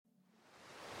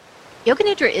Yoga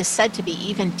Nidra is said to be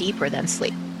even deeper than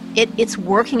sleep. It's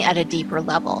working at a deeper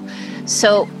level.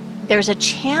 So there's a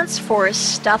chance for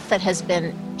stuff that has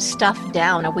been stuffed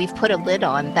down and we've put a lid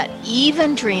on that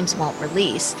even dreams won't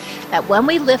release, that when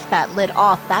we lift that lid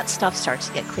off, that stuff starts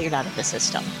to get cleared out of the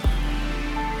system.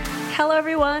 Hello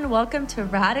everyone, welcome to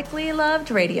Radically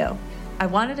Loved Radio. I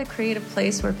wanted to create a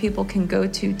place where people can go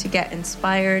to get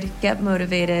inspired, get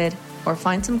motivated, or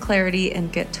find some clarity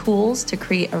and get tools to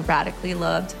create a radically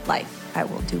loved life. I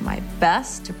will do my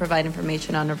best to provide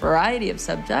information on a variety of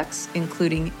subjects,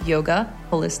 including yoga,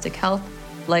 holistic health,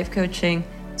 life coaching,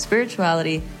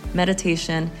 spirituality,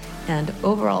 meditation, and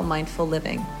overall mindful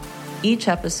living. Each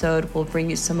episode will bring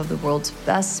you some of the world's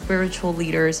best spiritual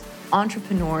leaders,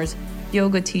 entrepreneurs,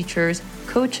 yoga teachers,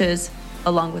 coaches,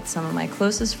 along with some of my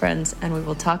closest friends, and we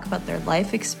will talk about their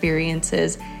life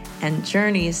experiences and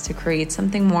journeys to create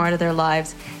something more out of their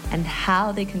lives and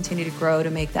how they continue to grow to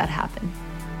make that happen.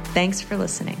 Thanks for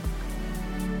listening.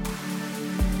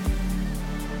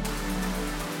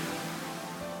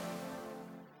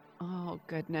 Oh,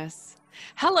 goodness.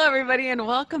 Hello, everybody, and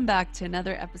welcome back to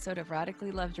another episode of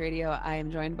Radically Loved Radio. I am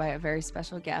joined by a very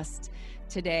special guest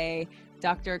today.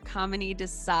 Dr. Kamini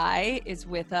Desai is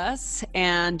with us,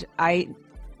 and I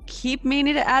keep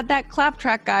meaning to add that clap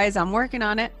track, guys. I'm working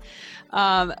on it.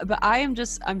 But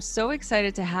I'm so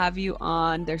excited to have you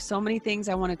on. There's so many things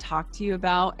I want to talk to you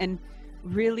about. And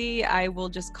really, I will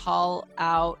just call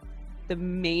out the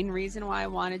main reason why I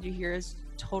wanted you here is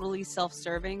totally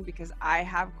self-serving, because I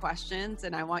have questions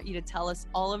and I want you to tell us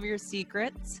all of your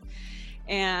secrets.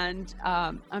 And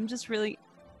I'm just really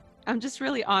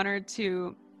honored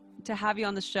to have you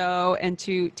on the show and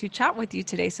to chat with you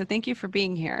today. So thank you for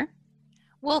being here.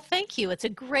 Well, thank you. It's a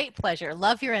great pleasure.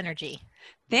 Love your energy.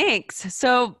 Thanks.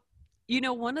 So,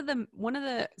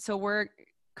 so we're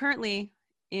currently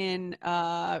in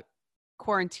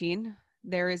quarantine.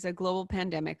 There is a global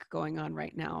pandemic going on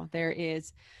right now. There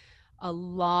is a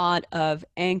lot of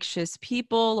anxious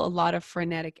people, a lot of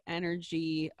frenetic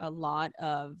energy, a lot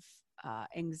of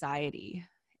anxiety.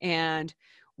 And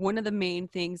one of the main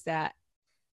things that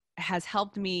has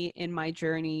helped me in my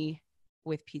journey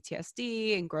with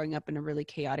PTSD and growing up in a really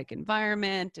chaotic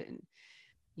environment and,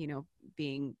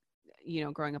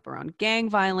 growing up around gang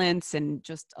violence and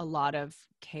just a lot of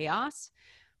chaos.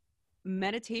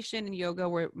 Meditation and yoga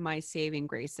were my saving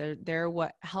grace. They're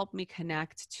what helped me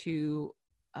connect to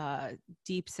a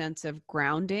deep sense of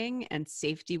grounding and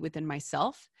safety within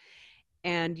myself.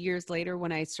 And years later,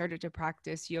 when I started to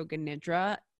practice Yoga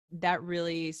Nidra, that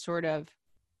really sort of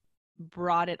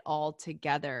brought it all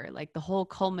together. Like the whole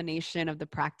culmination of the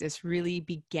practice really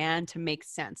began to make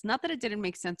sense. Not that it didn't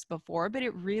make sense before, but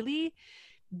it really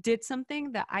did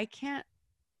something that I can't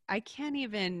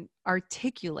even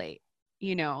articulate,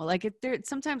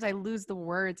 sometimes I lose the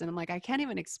words and I'm like, I can't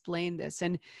even explain this.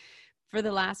 And for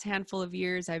the last handful of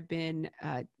years, I've been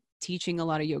teaching a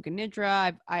lot of Yoga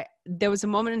Nidra. There was a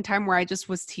moment in time where I just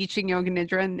was teaching Yoga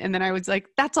Nidra and then I was like,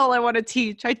 that's all I want to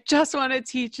teach. I just want to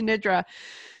teach Nidra.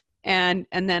 And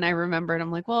then I remembered,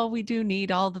 I'm like, well, we do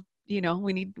need all the,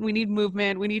 we need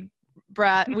movement, we need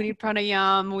breath, we need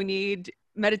pranayama, we need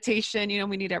meditation,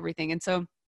 we need everything. And so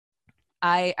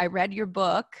I read your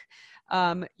book,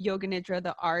 Yoga Nidra,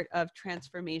 The Art of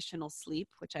Transformational Sleep,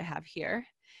 which I have here.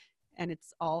 And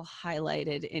it's all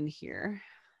highlighted in here.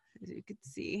 As you can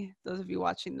see, those of you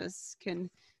watching this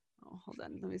hold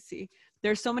on, let me see.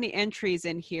 There's so many entries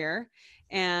in here,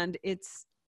 and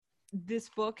this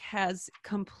book has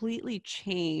completely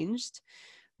changed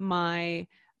my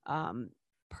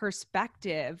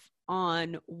perspective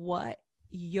on what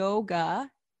yoga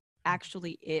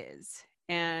actually is.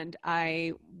 And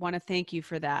I want to thank you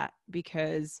for that,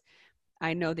 because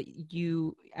I know that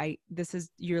this is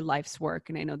your life's work,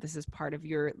 and I know this is part of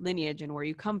your lineage and where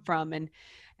you come from. And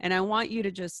I want you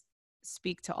to just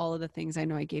speak to all of the things. I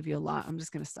know I gave you a lot. I'm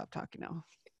just going to stop talking now.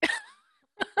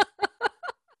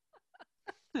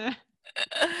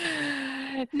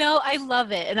 No, I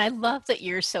love it. And I love that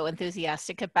you're so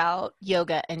enthusiastic about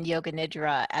yoga and Yoga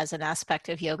Nidra as an aspect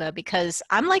of yoga, because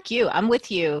I'm like you, I'm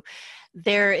with you.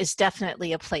 There is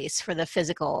definitely a place for the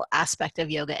physical aspect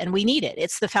of yoga, and we need it.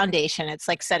 It's the foundation. It's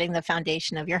like setting the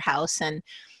foundation of your house. And,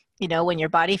 when your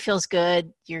body feels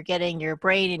good, you're getting your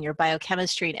brain and your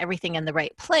biochemistry and everything in the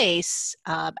right place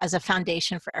as a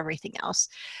foundation for everything else.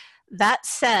 That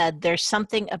said, there's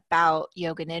something about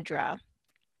Yoga Nidra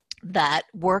that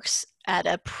works at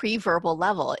a pre-verbal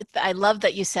level. I love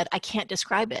that you said, I can't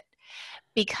describe it,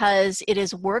 because it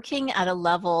is working at a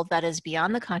level that is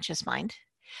beyond the conscious mind.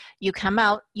 You come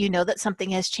out, you know that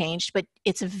something has changed, but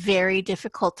it's very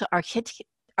difficult to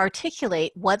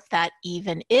articulate what that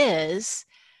even is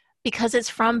because it's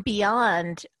from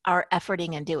beyond our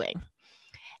efforting and doing.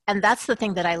 And that's the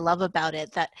thing that I love about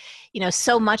it, that,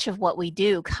 so much of what we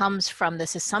do comes from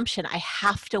this assumption I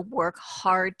have to work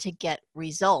hard to get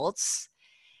results.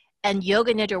 And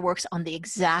Yoga Nidra works on the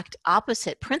exact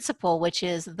opposite principle, which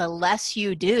is the less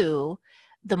you do,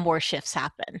 the more shifts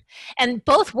happen. And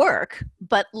both work,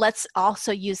 but let's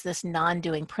also use this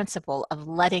non-doing principle of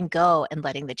letting go and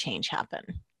letting the change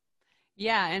happen.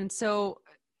 Yeah. And so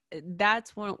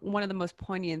that's one of the most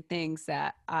poignant things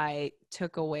that I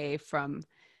took away from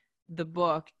the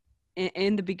book.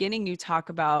 In the beginning, you talk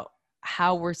about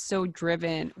how we're so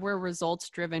driven, we're a results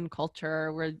driven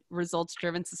culture, we're results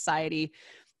driven society.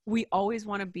 We always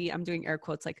want to be, I'm doing air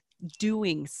quotes, like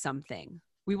doing something.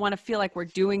 We want to feel like we're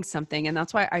doing something. And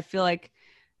that's why I feel like,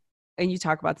 and you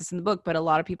talk about this in the book, but a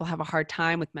lot of people have a hard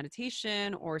time with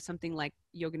meditation or something like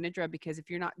Yoga Nidra, because if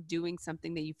you're not doing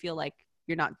something, that you feel like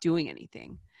you're not doing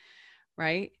anything.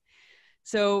 Right.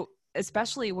 So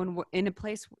especially when we're in a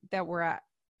place that we're at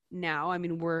now, I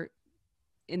mean, we're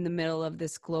in the middle of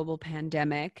this global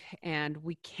pandemic and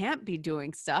we can't be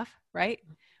doing stuff, right?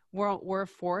 We're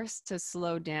forced to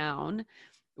slow down.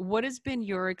 What has been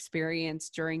your experience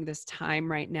during this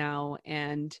time right now?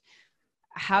 And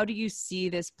how do you see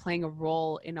this playing a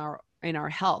role in our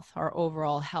health, our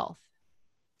overall health?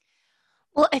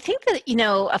 Well, I think that,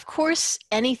 of course,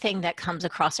 anything that comes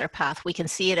across our path, we can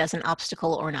see it as an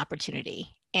obstacle or an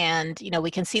opportunity. And,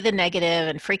 we can see the negative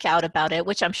and freak out about it,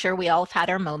 which I'm sure we all have had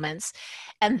our moments.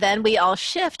 And then we all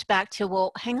shift back to,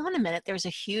 well, hang on a minute, there's a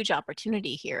huge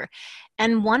opportunity here.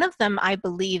 And one of them, I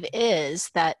believe, is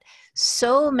that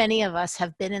so many of us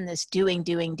have been in this doing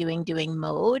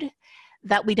mode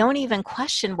that we don't even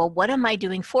question, well, what am I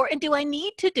doing for? And do I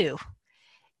need to do?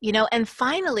 And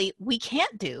finally, we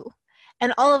can't do.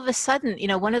 And all of a sudden,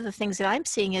 one of the things that I'm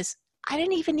seeing is I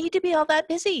didn't even need to be all that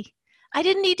busy. I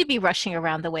didn't need to be rushing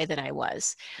around the way that I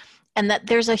was. And that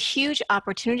there's a huge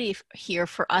opportunity here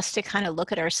for us to kind of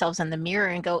look at ourselves in the mirror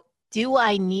and go, do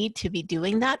I need to be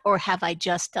doing that? Or have I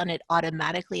just done it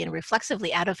automatically and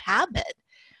reflexively out of habit?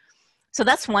 So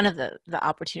that's one of the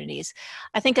opportunities.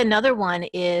 I think another one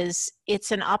is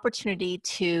it's an opportunity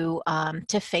to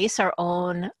face our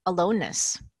own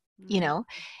aloneness, Mm-hmm.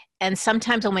 and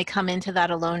sometimes when we come into that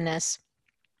aloneness,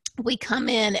 we come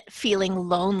in feeling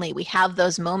lonely. We have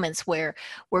those moments where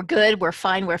we're good, we're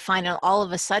fine, and all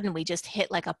of a sudden we just hit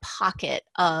like a pocket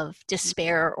of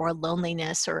despair or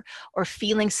loneliness or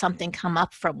feeling something come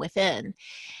up from within.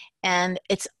 And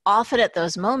it's often at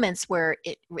those moments where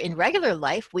in regular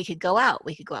life, we could go out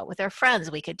with our friends,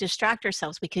 we could distract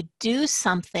ourselves, we could do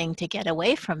something to get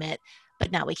away from it,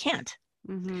 but now we can't.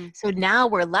 Mm-hmm. So now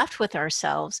we're left with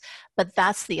ourselves, but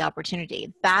that's the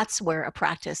opportunity. That's where a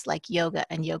practice like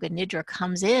yoga and Yoga Nidra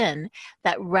comes in,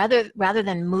 that rather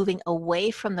than moving away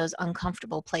from those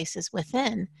uncomfortable places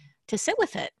within, to sit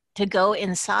with it, to go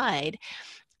inside,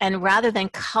 and rather than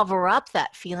cover up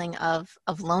that feeling of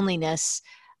loneliness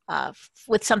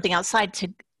with something outside,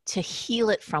 to heal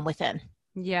it from within.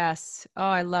 Yes. Oh,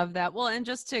 I love that. Well, and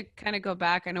just to kind of go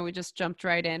back, I know we just jumped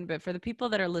right in, but for the people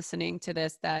that are listening to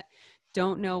this that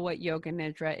don't know what Yoga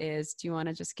Nidra is, do you want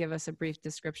to just give us a brief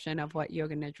description of what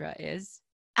Yoga Nidra is?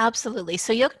 Absolutely.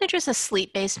 So Yoga Nidra is a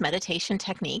sleep-based meditation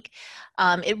technique.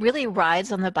 It really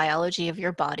rides on the biology of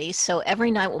your body. So every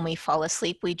night when we fall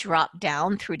asleep, we drop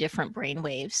down through different brain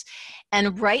waves.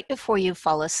 And right before you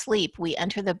fall asleep, we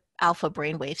enter the alpha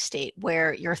brainwave state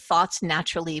where your thoughts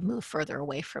naturally move further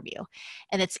away from you.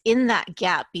 And it's in that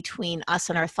gap between us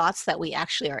and our thoughts that we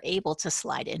actually are able to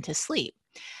slide into sleep.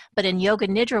 But in Yoga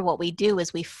Nidra, what we do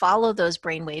is we follow those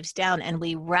brain waves down and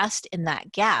we rest in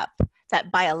that gap,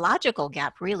 that biological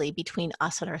gap really between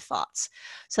us and our thoughts.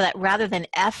 So that rather than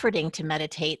efforting to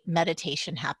meditate,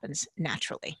 meditation happens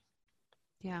naturally.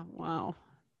 Yeah. Wow.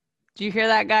 Do you hear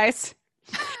that, guys?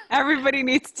 Everybody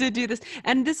needs to do this.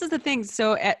 And this is the thing.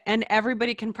 So, and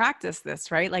everybody can practice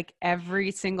this, right? Like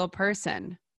every single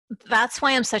person. That's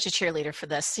why I'm such a cheerleader for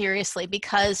this, seriously,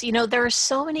 because there are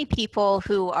so many people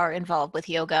who are involved with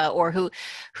yoga, or who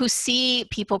see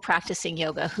people practicing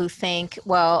yoga, who think,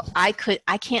 well, I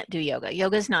can't do yoga.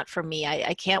 Yoga's not for me.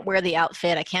 I can't wear the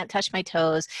outfit. I can't touch my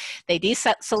toes. They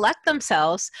deselect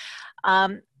themselves.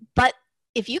 But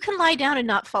if you can lie down and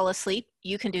not fall asleep,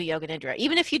 you can do Yoga Nidra.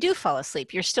 Even if you do fall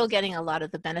asleep, you're still getting a lot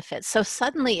of the benefits. So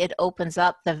suddenly it opens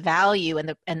up the value and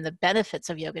the benefits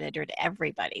of Yoga Nidra to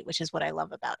everybody, which is what I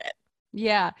love about it.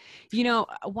 Yeah.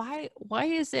 Why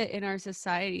is it in our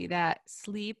society that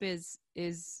sleep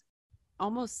is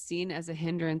almost seen as a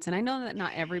hindrance? And I know that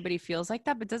not everybody feels like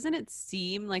that, but doesn't it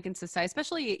seem like in society,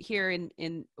 especially here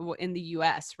in the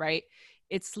US, right?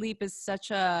 Sleep is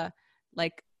such a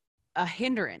like a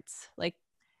hindrance. Like,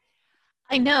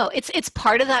 I know it's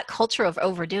part of that culture of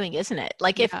overdoing, isn't it?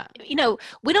 Like if, yeah,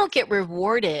 we don't get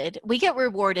rewarded, we get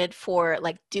rewarded for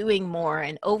like doing more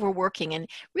and overworking. And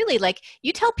really, like,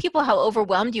 you tell people how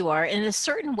overwhelmed you are, and in a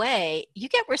certain way, you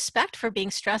get respect for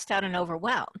being stressed out and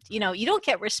overwhelmed. You don't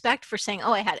get respect for saying,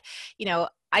 oh,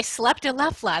 I slept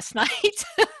enough last night.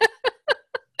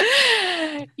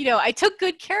 I took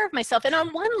good care of myself. And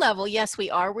on one level, yes, we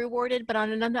are rewarded, but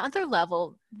on another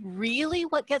level, really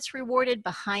what gets rewarded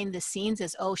behind the scenes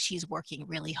is, oh, she's working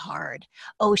really hard.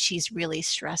 Oh, she's really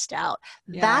stressed out.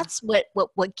 yeah. That's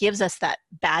what gives us that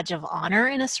badge of honor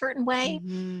in a certain way.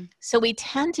 Hmm. So we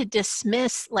tend to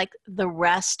dismiss like the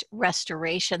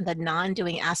restoration, the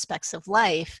non-doing aspects of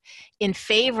life in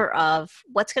favor of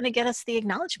what's going to get us the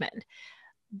acknowledgement.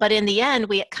 But in the end,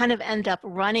 we kind of end up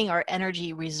running our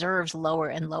energy reserves lower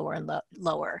and lower and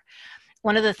lower.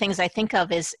 One of the things I think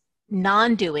of is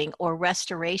non-doing or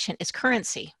restoration is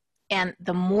currency. And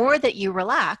the more that you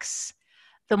relax,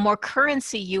 the more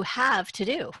currency you have to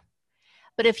do.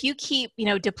 But if you keep,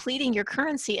 depleting your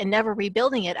currency and never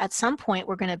rebuilding it, at some point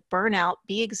we're going to burn out,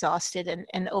 be exhausted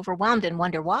and overwhelmed and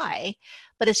wonder why.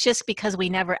 But it's just because we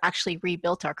never actually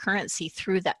rebuilt our currency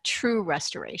through that true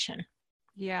restoration.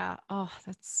 Yeah. Oh,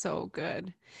 that's so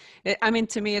good. I mean,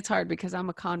 to me, it's hard because I'm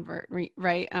a convert,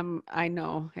 right? I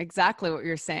know exactly what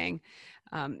you're saying.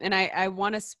 And I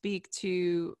want to speak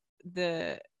to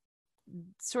the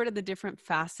sort of the different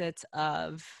facets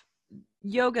of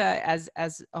yoga as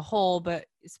a whole, but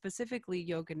specifically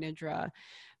yoga nidra,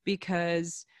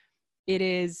 because it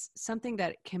is something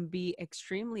that can be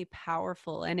extremely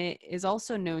powerful, and it is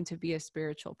also known to be a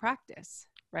spiritual practice,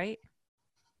 right?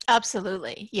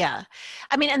 Absolutely. Yeah.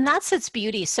 I mean, and that's its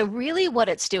beauty. So really what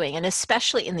it's doing, and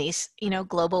especially in these,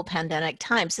 global pandemic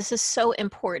times, this is so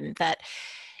important that,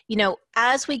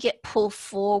 as we get pulled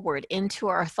forward into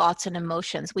our thoughts and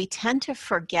emotions, we tend to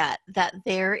forget that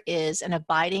there is an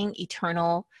abiding,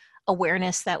 eternal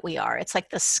awareness that we are. It's like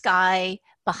the sky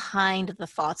behind the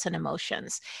thoughts and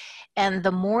emotions. And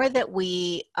the more that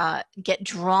we get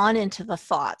drawn into the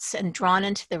thoughts and drawn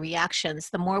into the reactions,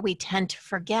 the more we tend to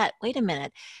forget, wait a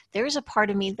minute, there's a part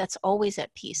of me that's always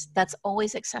at peace, that's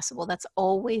always accessible, that's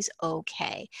always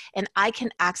okay. And I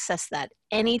can access that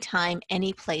anytime,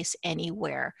 any place,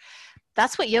 anywhere.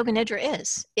 That's what Yoga Nidra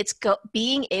is. It's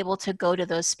being able to go to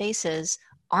those spaces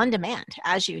on demand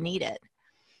as you need it.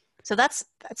 So that's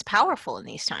powerful in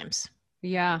these times.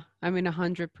 Yeah, I mean,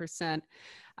 100%.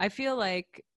 I feel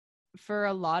like for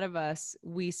a lot of us,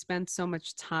 we spend so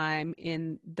much time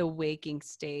in the waking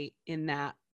state, in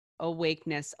that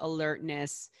awakeness,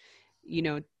 alertness, you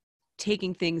know,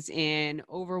 taking things in,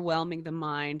 overwhelming the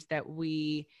mind, that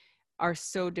we are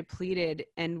so depleted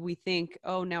and we think,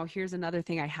 oh, now here's another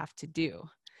thing I have to do,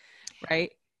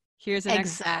 right? Here's an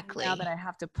extra thing now that Exactly. I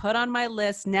have to put on my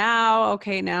list now.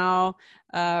 Okay, now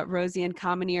Rosie and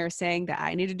Kamini are saying that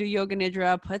I need to do yoga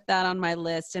nidra, put that on my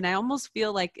list. And I almost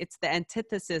feel like it's the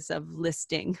antithesis of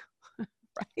listing, right?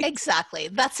 Exactly.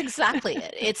 That's exactly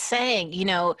it. It's saying,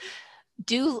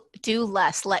 do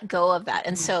less, let go of that.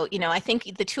 And Mm. so, I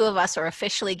think the two of us are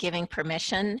officially giving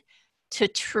permission to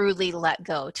truly let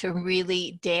go, to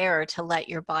really dare to let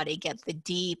your body get the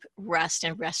deep rest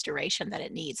and restoration that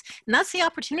it needs. And that's the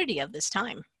opportunity of this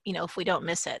time, if we don't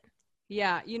miss it.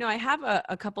 Yeah, I have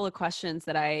a couple of questions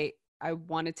that I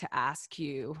wanted to ask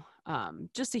you,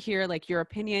 just to hear like your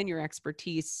opinion, your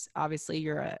expertise. Obviously,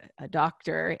 you're a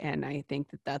doctor, and I think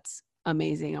that that's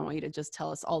amazing. I want you to just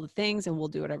tell us all the things, and we'll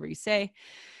do whatever you say.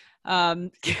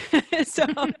 So,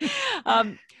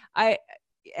 um, I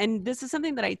and this is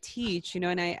something that I teach,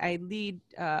 and I lead,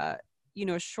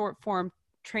 short form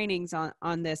trainings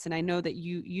on this, and I know that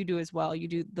you do as well. You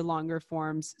do the longer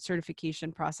forms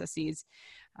certification processes.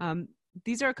 Um,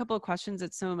 these are a couple of questions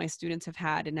that some of my students have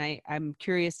had, and I'm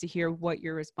curious to hear what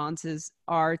your responses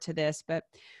are to this. But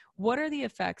what are the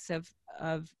effects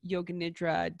of yoga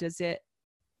nidra? Does it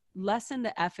lessen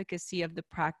the efficacy of the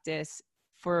practice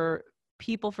for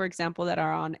people, for example, that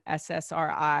are on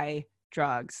SSRI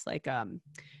drugs, like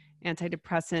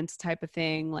antidepressants type of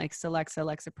thing, like Celexa,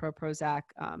 Lexapro, Prozac?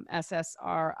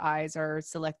 SSRIs are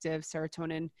selective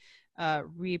serotonin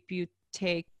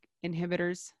reuptake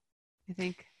inhibitors. I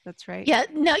think that's right. Yeah,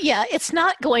 no, yeah,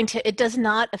 it does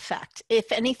not affect.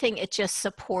 If anything, it just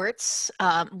supports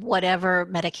whatever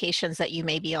medications that you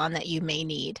may be on that you may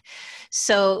need.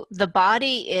 So the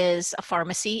body is a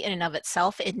pharmacy in and of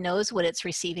itself. It knows what it's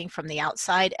receiving from the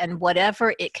outside, and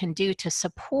whatever it can do to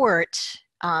support,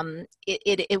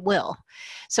 it will.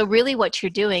 So really what you're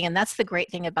doing, and that's the great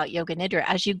thing about Yoga Nidra,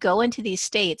 as you go into these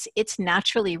states, it's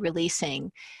naturally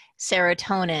releasing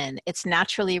Serotonin, it's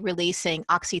naturally releasing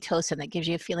oxytocin that gives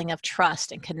you a feeling of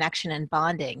trust and connection and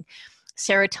bonding.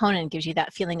 Serotonin gives you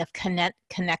that feeling of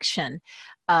connection,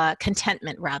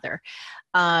 contentment rather.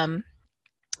 Um,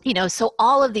 so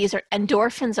all of these are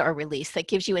endorphins are released that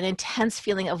gives you an intense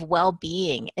feeling of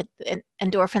well-being.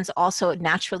 Endorphins also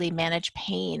naturally manage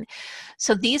pain.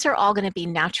 So these are all going to be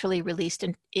naturally released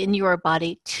in your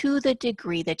body to the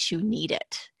degree that you need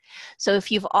it. So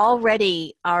if you've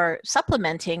already are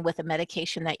supplementing with a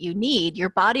medication that you need,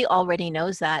 your body already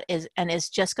knows that and is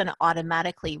just going to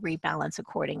automatically rebalance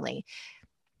accordingly.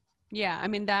 Yeah, I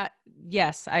mean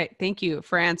yes, I thank you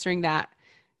for answering that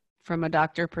from a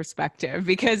doctor perspective,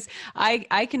 because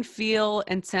I can feel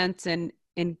and sense and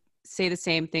say the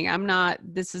same thing. I'm not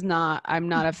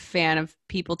a fan of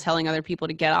people telling other people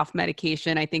to get off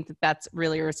medication. I think that that's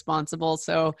really irresponsible.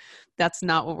 So that's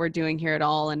not what we're doing here at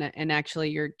all. And actually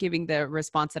you're giving the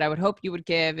response that I would hope you would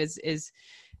give is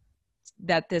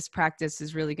that this practice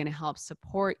is really going to help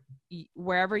support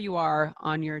wherever you are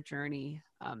on your journey.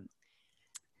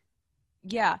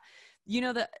 Yeah.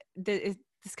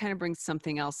 This kind of brings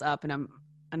something else up, and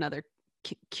another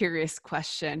curious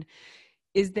question.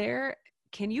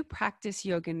 Can you practice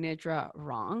yoga nidra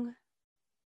wrong?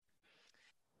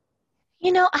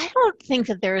 I don't think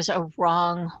that there's a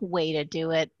wrong way to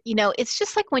do it. It's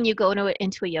just like when you go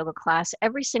into a yoga class,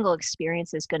 every single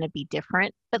experience is going to be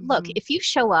different. But look, Mm-hmm. if you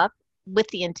show up with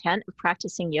the intent of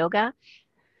practicing yoga,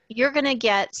 you're going to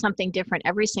get something different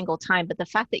every single time. But the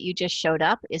fact that you just showed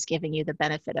up is giving you the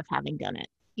benefit of having done it.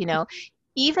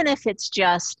 Even if it's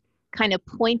just kind of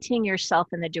pointing yourself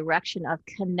in the direction of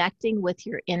connecting with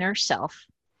your inner self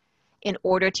in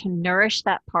order to nourish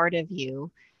that part of you,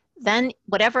 then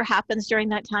whatever happens during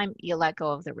that time, you let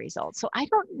go of the results. So I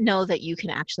don't know that you can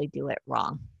actually do it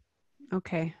wrong.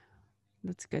 Okay.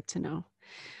 That's good to know.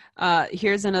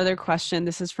 Here's another question.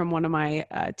 This is from one of my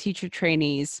teacher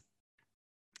trainees.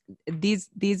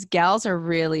 These gals are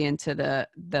really into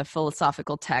the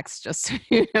philosophical text. Just so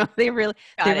they Got it.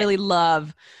 really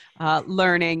love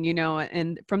learning.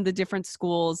 And from the different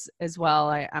schools as well.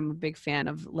 I'm a big fan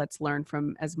of let's learn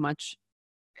from as much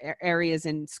areas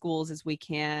in schools as we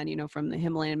can. From the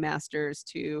Himalayan masters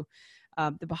to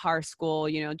the Bahar school.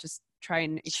 Just try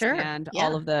and Sure. expand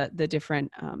all Yeah. of the different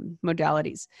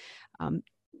modalities. Um,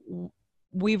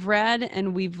 we've read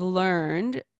and we've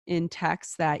learned in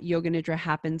texts that yoga nidra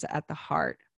happens at the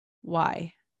heart.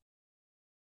 Why?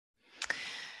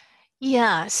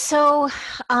 Yeah. So,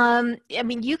 I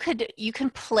mean, you can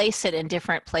place it in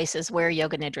different places where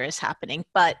yoga nidra is happening.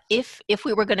 But if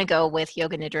we were going to go with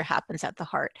yoga nidra happens at the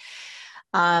heart,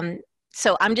 um,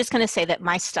 so I'm just going to say that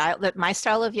my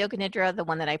style of yoga nidra, the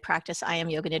one that I practice, I am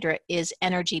yoga nidra, is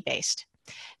energy based.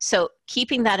 So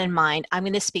keeping that in mind, I'm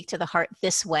going to speak to the heart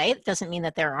this way. It doesn't mean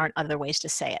that there aren't other ways to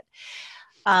say it.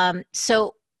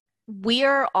 So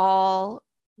we're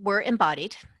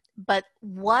embodied, but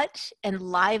what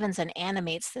enlivens and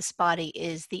animates this body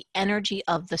is the energy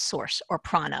of the source, or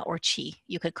prana, or chi,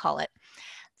 you could call it.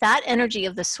 That energy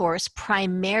of the source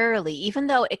primarily, even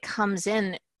though it comes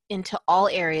into all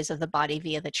areas of the body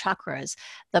via the chakras,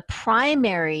 the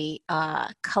primary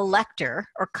collector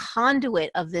or conduit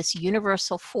of this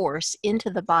universal force into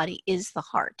the body is the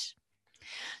heart.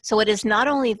 So it is not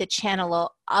only the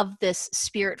channel of this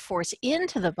spirit force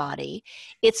into the body,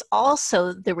 it's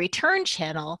also the return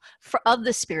channel of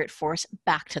the spirit force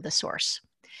back to the source.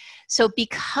 So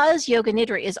because Yoga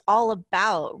Nidra is all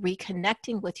about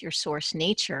reconnecting with your source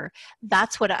nature,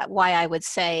 that's why I would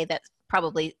say that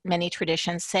probably many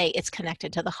traditions say it's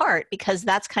connected to the heart, because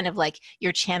that's kind of like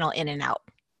your channel in and out.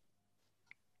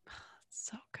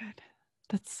 So good.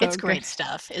 That's so It's good. great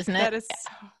stuff, isn't it? That is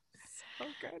so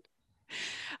good.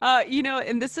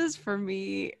 And this is for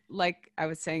me, like I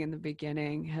was saying in the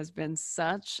beginning, has been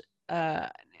such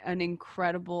an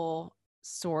incredible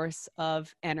source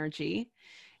of energy.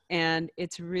 And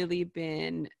it's really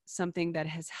been something that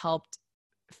has helped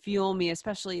fuel me,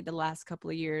 especially the last couple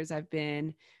of years. I've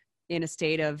been in a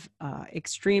state of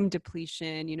extreme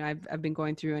depletion. I've been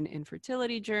going through an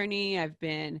infertility journey. I've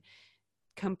been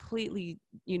completely,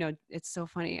 it's so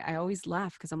funny. I always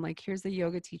laugh because I'm like, here's the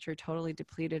yoga teacher totally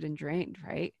depleted and drained,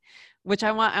 right? Which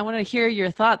I want to hear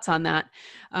your thoughts on that.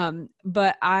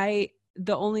 But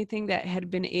the only thing that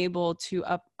had been able to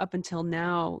up until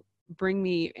now bring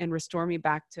me and restore me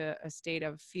back to a state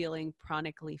of feeling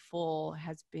chronically full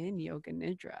has been yoga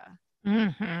nidra.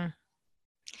 Mm-hmm.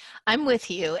 I'm with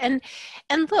you. And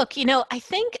look, I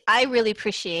think I really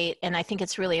appreciate, and I think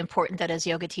it's really important that as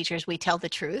yoga teachers we tell the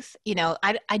truth.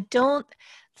 I don't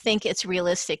think it's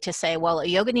realistic to say, well, a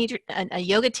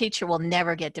yoga teacher will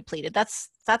never get depleted.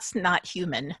 That's not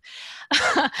human.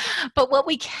 But what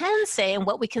we can say and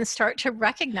what we can start to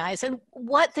recognize, and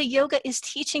what the yoga is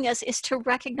teaching us, is to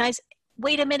recognize,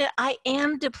 wait a minute, I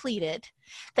am depleted.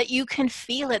 That you can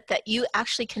feel it, that you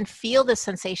actually can feel the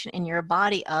sensation in your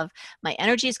body of, my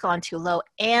energy's gone too low,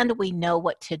 and we know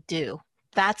what to do.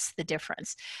 That's the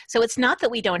difference. So it's not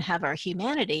that we don't have our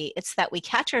humanity, it's that we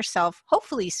catch ourselves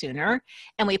hopefully sooner,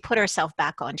 and we put ourselves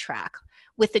back on track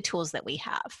with the tools that we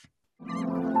have.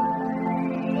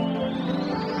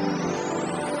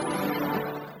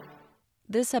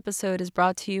 This episode is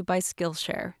brought to you by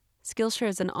Skillshare. Skillshare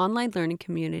is an online learning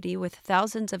community with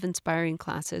thousands of inspiring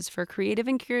classes for creative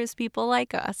and curious people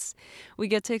like us. We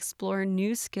get to explore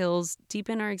new skills,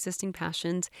 deepen our existing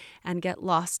passions, and get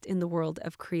lost in the world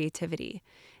of creativity.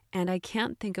 And I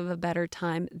can't think of a better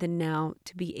time than now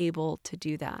to be able to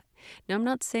do that. Now, I'm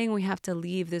not saying we have to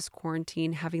leave this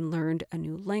quarantine having learned a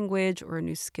new language or a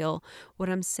new skill. What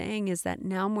I'm saying is that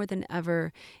now more than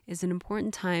ever is an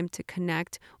important time to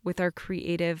connect with our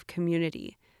creative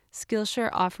community. Skillshare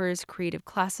offers creative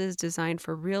classes designed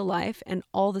for real life and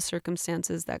all the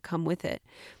circumstances that come with it.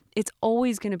 It's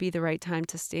always going to be the right time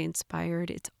to stay inspired.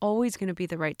 It's always going to be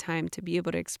the right time to be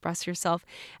able to express yourself.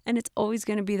 And it's always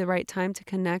going to be the right time to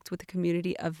connect with a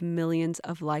community of millions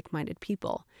of like-minded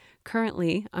people.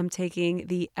 Currently, I'm taking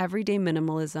the Everyday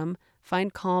Minimalism,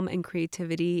 Find Calm and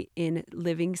Creativity in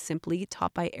Living Simply,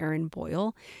 taught by Erin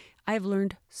Boyle. I've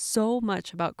learned so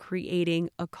much about creating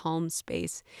a calm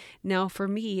space. Now, for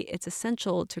me, it's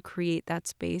essential to create that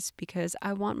space because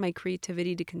I want my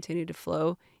creativity to continue to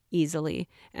flow easily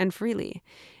and freely.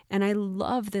 And I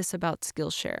love this about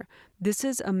Skillshare. This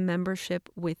is a membership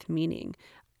with meaning.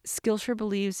 Skillshare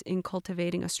believes in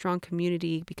cultivating a strong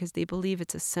community because they believe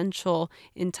it's essential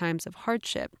in times of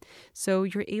hardship. So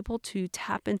you're able to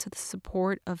tap into the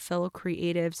support of fellow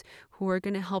creatives who are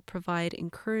going to help provide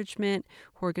encouragement,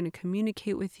 who are going to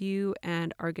communicate with you,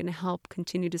 and are going to help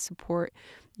continue to support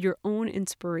your own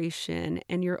inspiration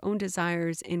and your own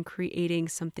desires in creating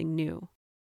something new.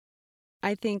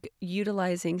 I think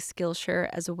utilizing Skillshare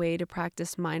as a way to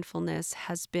practice mindfulness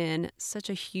has been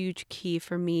such a huge key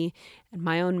for me and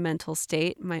my own mental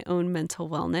state, my own mental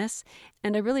wellness,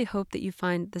 and I really hope that you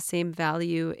find the same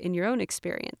value in your own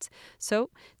experience. So,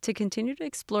 to continue to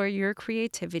explore your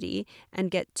creativity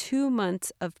and get 2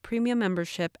 months of premium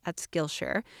membership at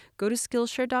Skillshare, go to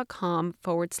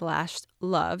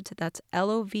Skillshare.com/loved, that's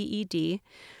LOVED,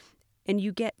 and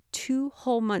you get 2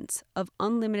 whole months of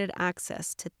unlimited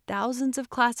access to thousands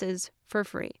of classes for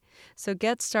free. So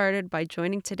get started by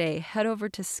joining today. Head over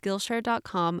to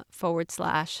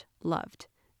Skillshare.com/loved.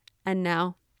 And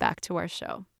now back to our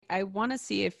show. I want to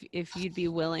see if you'd be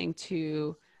willing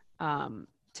to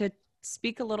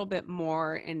speak a little bit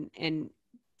more, and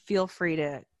feel free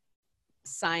to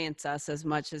science us as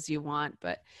much as you want,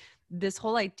 but this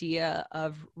whole idea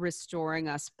of restoring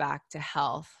us back to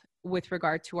health with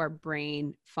regard to our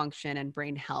brain function and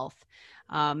brain health.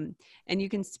 And you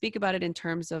can speak about it in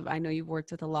terms of, I know you've worked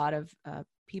with a lot of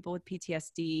people with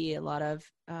PTSD, a lot of,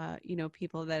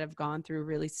 people that have gone through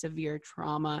really severe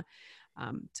trauma.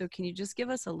 So can you just give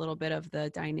us a little bit of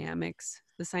the dynamics,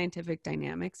 the scientific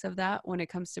dynamics of that when it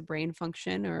comes to brain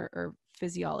function or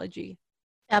physiology?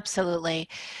 Absolutely.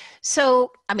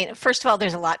 So, first of all,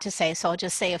 there's a lot to say, so I'll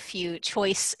just say a few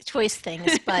choice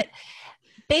things, but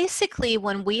basically,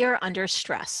 when we are under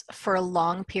stress for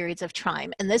long periods of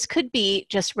time, and this could be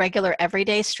just regular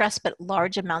everyday stress, but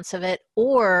large amounts of it,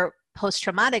 or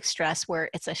post-traumatic stress where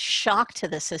it's a shock to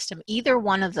the system, either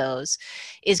one of those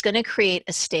is going to create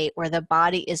a state where the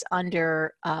body is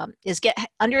under a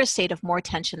state of more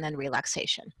tension than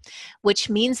relaxation, which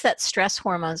means that stress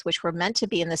hormones, which were meant to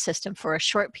be in the system for a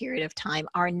short period of time,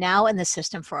 are now in the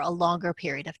system for a longer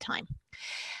period of time.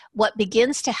 What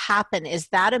begins to happen is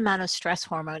that amount of stress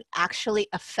hormone actually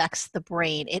affects the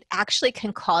brain. It actually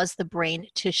can cause the brain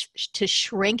to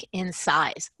shrink in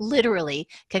size, literally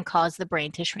can cause the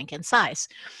brain to shrink in size.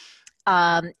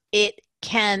 It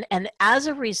can, and as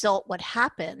a result, what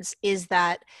happens is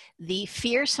that the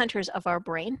fear centers of our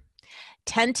brain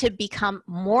tend to become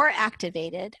more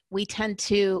activated. We tend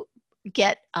to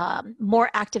get more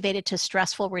activated to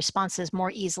stressful responses more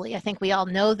easily. I think we all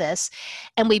know this,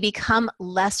 and we become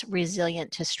less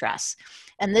resilient to stress.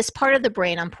 And this part of the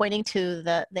brain, I'm pointing to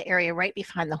the area right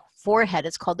behind the forehead,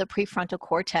 it's called the prefrontal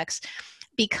cortex,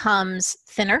 becomes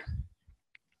thinner.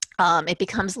 It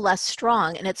becomes less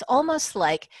strong, and it's almost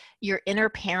like your inner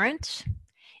parent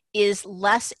is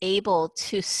less able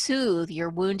to soothe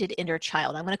your wounded inner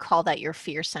child. I'm going to call that your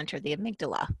fear center, the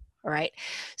amygdala. All right.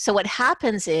 So what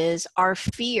happens is our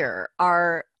fear,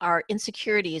 our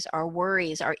insecurities, our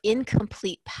worries, our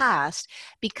incomplete past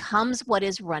becomes what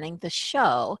is running the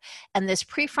show. And this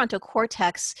prefrontal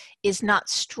cortex is not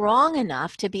strong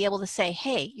enough to be able to say,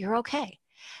 hey, you're okay.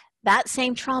 That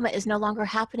same trauma is no longer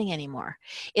happening anymore.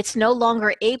 It's no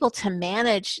longer able to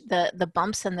manage the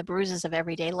bumps and the bruises of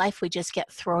everyday life. We just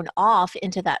get thrown off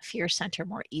into that fear center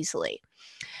more easily.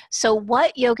 So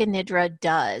what Yoga Nidra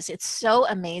does, it's so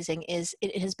amazing, is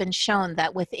it has been shown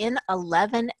that within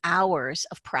 11 hours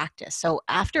of practice, so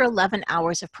after 11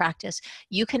 hours of practice,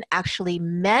 you can actually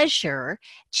measure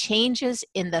changes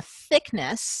in the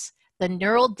thickness, the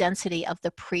neural density of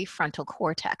the prefrontal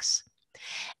cortex.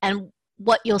 And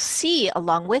what you'll see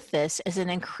along with this is an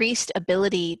increased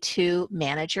ability to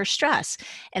manage your stress,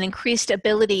 an increased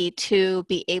ability to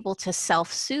be able to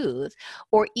self-soothe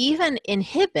or even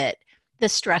inhibit the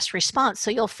stress response. So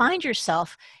you'll find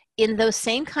yourself in those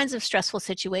same kinds of stressful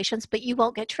situations, but you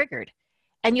won't get triggered.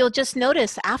 And you'll just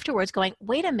notice afterwards going,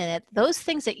 wait a minute, those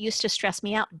things that used to stress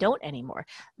me out don't anymore.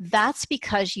 That's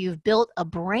because you've built a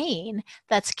brain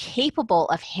that's capable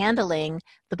of handling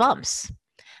the bumps,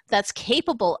 that's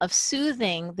capable of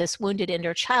soothing this wounded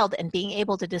inner child and being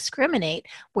able to discriminate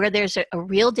where there's a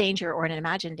real danger or an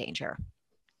imagined danger.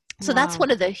 So that's Wow.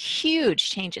 one of the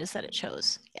huge changes that it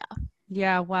shows. Yeah.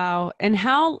 Yeah, wow. And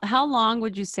how long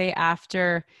would you say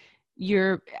after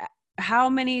your how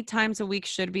many times a week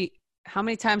how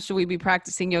many times should we be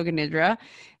practicing yoga nidra?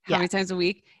 How Yeah. many times a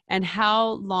week? And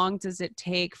how long does it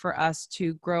take for us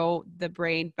to grow the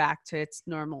brain back to its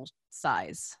normal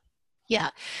size?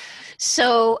 Yeah.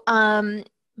 So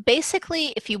basically,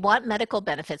 if you want medical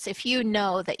benefits, if you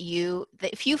know that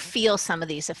if you feel some of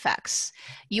these effects,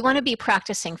 you want to be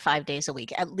practicing 5 days a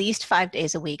week, at least 5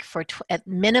 days a week for at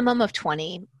minimum of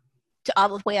 20 to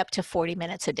all the way up to 40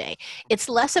 minutes a day. It's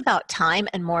less about time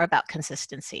and more about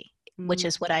consistency, which Mm,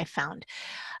 is what I found.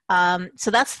 So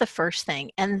that's the first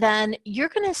thing. And then you're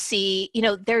going to see,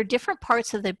 there are different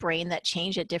parts of the brain that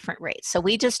change at different rates. So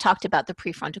we just talked about the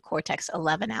prefrontal cortex,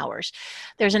 11 hours.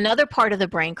 There's another part of the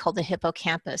brain called the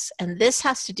hippocampus, and this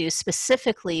has to do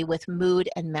specifically with mood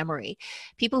and memory.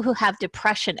 People who have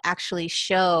depression actually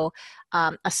show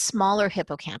a smaller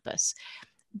hippocampus.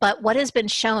 But what has been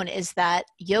shown is that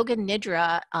yoga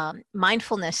nidra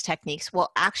mindfulness techniques will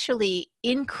actually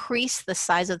increase the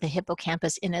size of the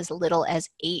hippocampus in as little as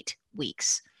 8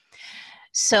 weeks.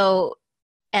 So,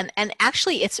 and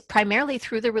actually it's primarily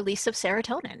through the release of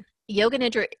serotonin. Yoga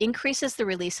nidra increases the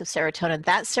release of serotonin.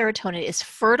 That serotonin is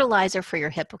fertilizer for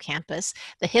your hippocampus.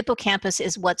 The hippocampus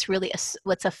is what's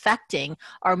affecting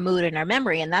our mood and our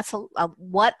memory, and that's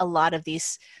what a lot of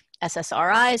these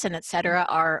SSRIs and et cetera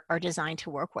are designed to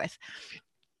work with.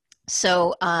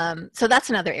 So so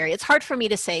that's another area. It's hard for me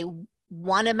to say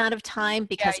one amount of time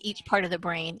because each part of the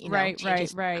brain, changes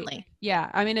differently.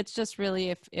 Yeah. I mean, it's just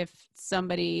really if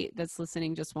somebody that's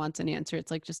listening just wants an answer,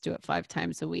 it's like just do it 5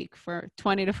 times a week for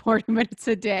 20 to 40 minutes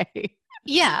a day.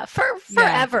 Yeah, for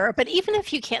forever. Yeah. But even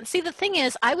if you can't, see, the thing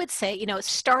is, I would say,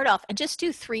 start off and just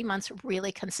do 3 months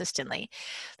really consistently.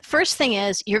 The first thing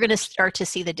is you're going to start to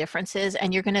see the differences,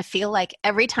 and you're going to feel like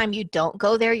every time you don't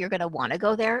go there, you're going to want to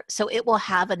go there. So it will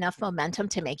have enough momentum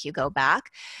to make you go back.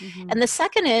 Mm-hmm. And the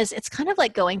second is it's kind of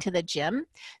like going to the gym.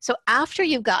 So after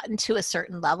you've gotten to a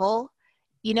certain level,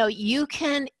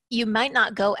 you might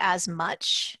not go as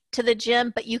much to the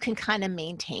gym, but you can kind of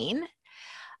maintain.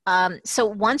 So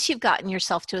once you've gotten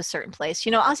yourself to a certain place,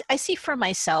 I see for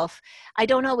myself, I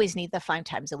don't always need the 5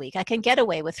 times a week. I can get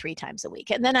away with 3 times a week.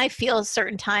 And then I feel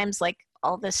certain times like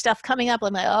all this stuff coming up,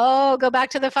 I'm like, oh, go back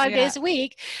to the 5 days a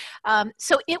week.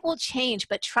 So it will change,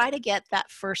 but try to get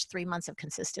that first 3 months of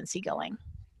consistency going.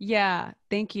 Yeah.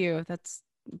 Thank you. That's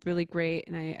really great.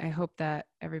 And I hope that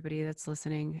everybody that's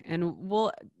listening, and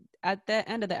at the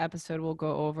end of the episode, we'll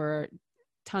go over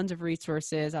tons of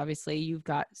resources. Obviously you've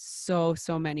got so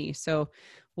many, so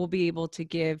we'll be able to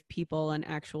give people an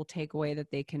actual takeaway that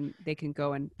they can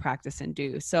go and practice and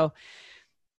do. So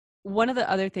one of the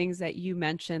other things that you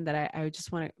mentioned that I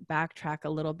just want to backtrack a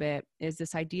little bit is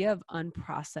this idea of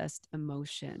unprocessed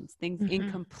emotions, things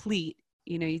incomplete.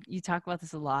 You talk about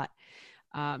this a lot.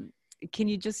 Can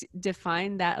you just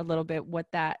define that a little bit, what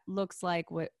that looks like?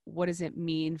 What does it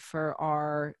mean for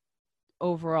our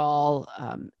overall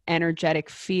energetic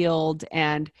field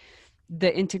and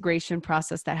the integration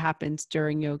process that happens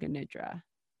during yoga nidra?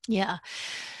 Yeah.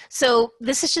 So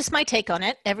this is just my take on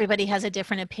it. Everybody has a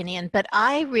different opinion, but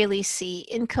I really see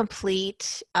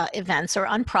incomplete events or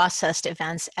unprocessed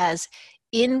events as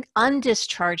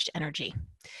undischarged energy.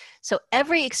 So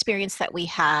every experience that we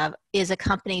have is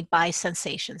accompanied by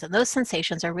sensations, and those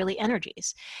sensations are really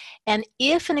energies. And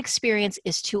if an experience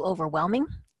is too overwhelming,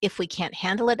 if we can't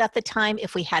handle it at the time,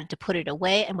 if we had to put it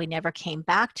away and we never came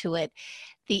back to it,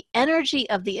 the energy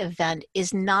of the event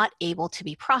is not able to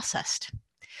be processed.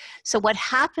 So what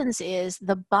happens is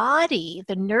the body,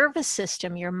 the nervous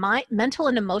system, your mind, mental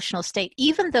and emotional state,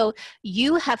 even though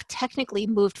you have technically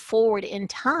moved forward in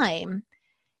time,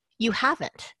 you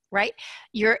haven't, right?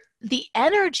 The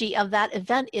energy of that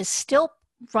event is still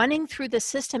running through the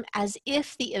system as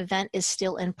if the event is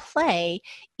still in play,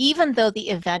 even though the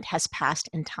event has passed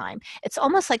in time. It's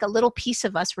almost like a little piece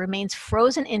of us remains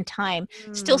frozen in time,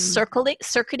 still circuiting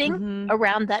Mm-hmm.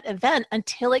 around that event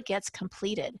until it gets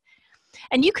completed.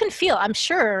 And you can feel, I'm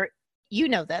sure you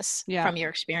know this Yeah. from your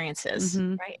experiences,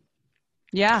 Mm-hmm. right?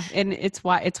 Yeah. And it's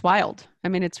wild. I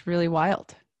mean, it's really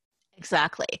wild.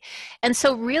 Exactly. And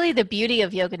so really the beauty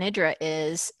of Yoga Nidra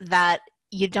is that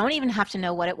you don't even have to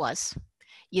know what it was.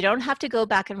 You don't have to go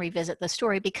back and revisit the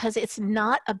story, because it's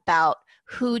not about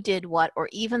who did what or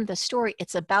even the story.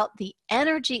 It's about the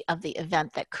energy of the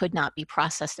event that could not be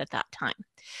processed at that time.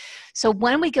 So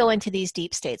when we go into these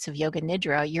deep states of Yoga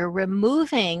Nidra, you're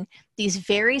removing these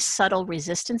very subtle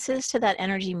resistances to that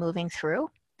energy moving through,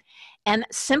 and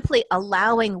simply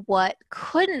allowing what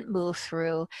couldn't move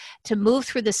through to move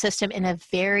through the system in a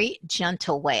very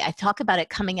gentle way. I talk about it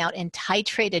coming out in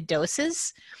titrated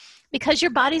doses, because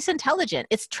your body's intelligent.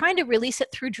 It's trying to release it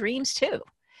through dreams too.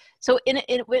 So in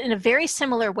a very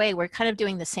similar way, we're kind of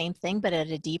doing the same thing, but at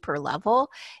a deeper level,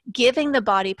 giving the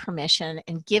body permission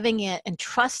and giving it and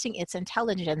trusting its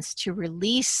intelligence to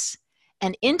release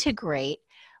and integrate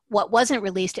what wasn't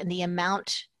released in the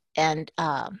amount and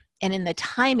in the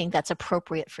timing that's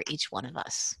appropriate for each one of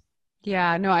us.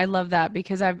 Yeah, no, I love that,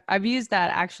 because I've used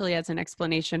that actually as an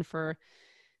explanation for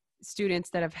students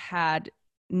that have had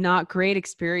not great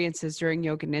experiences during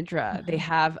Yoga Nidra. They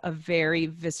have a very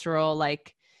visceral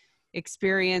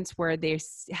experience where they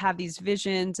have these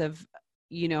visions of,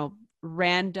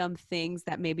 random things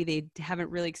that maybe they haven't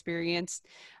really experienced.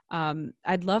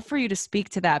 I'd love for you to speak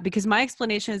to that, because my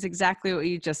explanation is exactly what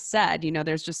you just said.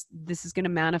 This is going to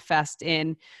manifest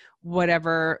in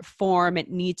whatever form it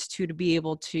needs to be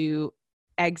able to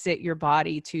exit your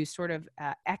body, to sort of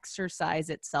exercise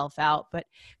itself out. But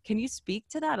can you speak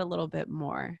to that a little bit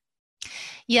more?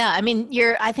 Yeah, I mean,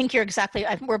 I think you're exactly,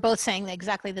 we're both saying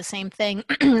exactly the same thing.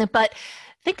 But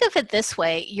think of it this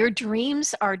way: your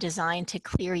dreams are designed to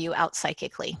clear you out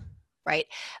psychically, right?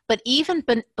 But even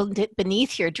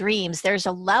beneath your dreams, there's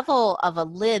a level of a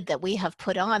lid that we have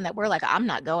put on that we're like, I'm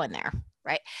not going there,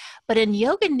 right? But in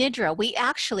Yoga Nidra,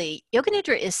 Yoga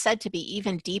Nidra is said to be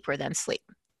even deeper than sleep.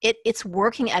 It's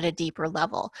working at a deeper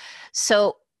level.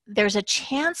 So there's a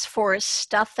chance for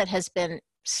stuff that has been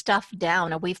stuffed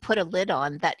down and we've put a lid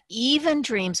on that even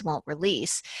dreams won't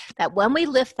release, that when we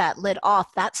lift that lid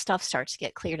off, that stuff starts to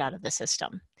get cleared out of the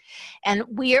system. And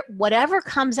whatever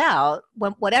comes out,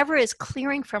 whatever is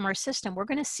clearing from our system, we're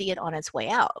going to see it on its way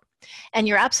out. And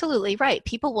you're absolutely right.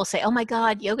 People will say, oh my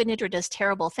God, Yoga Nidra does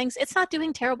terrible things. It's not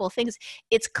doing terrible things.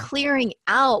 It's clearing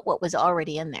out what was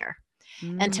already in there.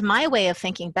 And to my way of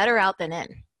thinking, better out than in,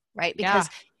 right? Because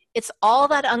it's all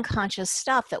that unconscious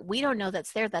stuff that we don't know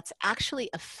that's there, that's actually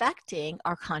affecting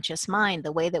our conscious mind,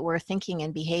 the way that we're thinking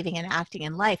and behaving and acting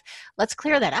in life. Let's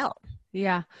clear that out.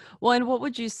 Yeah. Well, and what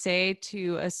would you say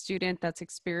to a student that's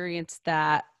experienced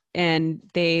that and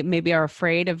they maybe are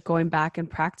afraid of going back and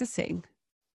practicing?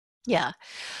 Yeah.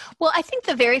 Well, I think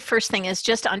the very first thing is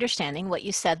just understanding what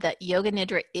you said, that Yoga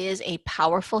Nidra is a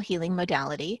powerful healing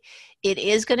modality. It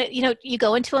is going to, you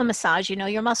go into a massage,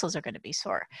 your muscles are going to be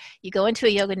sore. You go into a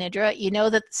Yoga Nidra,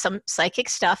 that some psychic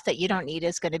stuff that you don't need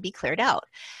is going to be cleared out.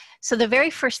 So the very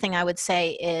first thing I would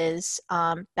say is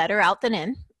better out than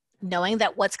in, knowing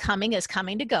that what's coming is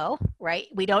coming to go, right?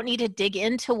 We don't need to dig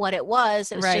into what it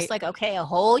was. It was just like, okay, a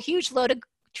whole huge load of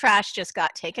trash just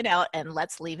got taken out and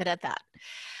let's leave it at that.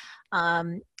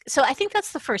 So I think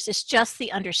that's the first. It's just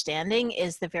the understanding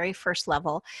is the very first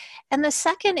level. And the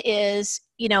second is,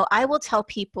 I will tell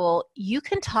people, you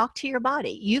can talk to your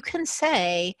body. You can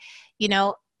say,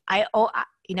 I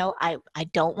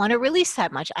don't want to release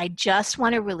that much. I just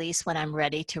want to release when I'm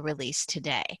ready to release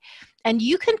today. And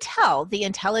you can tell the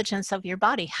intelligence of your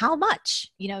body how much,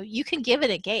 you can give it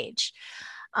a gauge.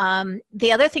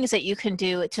 The other things that you can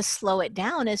do to slow it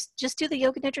down is just do the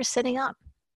Yoga Nidra sitting up.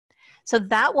 So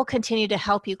that will continue to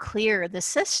help you clear the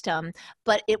system,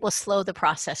 but it will slow the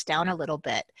process down a little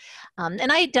bit.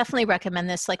 And I definitely recommend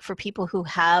this, like for people who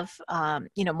have,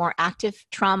 more active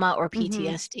trauma or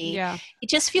PTSD. Yeah. It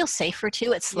just feels safer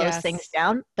too. It slows things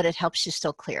down, but it helps you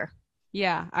still clear.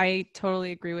 Yeah, I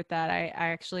totally agree with that. I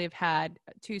actually have had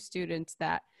two students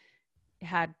that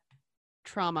had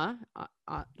trauma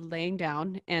laying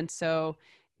down. And so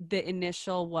the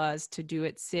initial was to do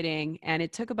it sitting. And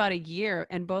it took about a year,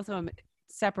 and both of them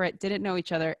separate, didn't know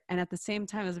each other. And at the same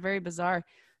time, it was very bizarre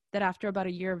that after about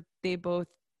a year, they both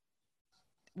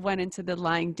went into the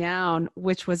lying down,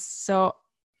 which was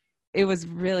it was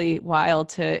really wild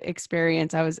to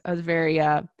experience. I was very,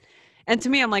 and to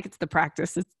me, I'm like, it's the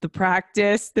practice. It's the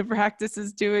practice. The practice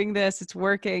is doing this. It's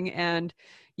working. And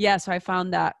yeah, so I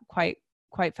found that quite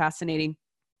fascinating.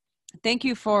 Thank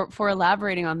you for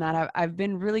elaborating on that. I've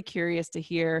been really curious to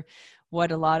hear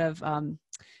what a lot of,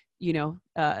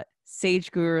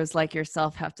 sage gurus like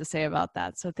yourself have to say about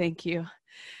that. So thank you.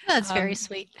 That's very Um,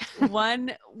 sweet.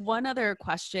 one other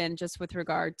question, just with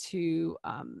regard to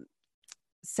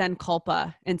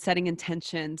sankalpa and setting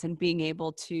intentions and being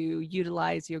able to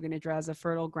utilize yoga nidra as a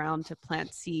fertile ground to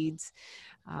plant seeds.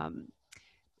 Um,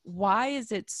 why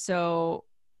is it so,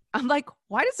 I'm like,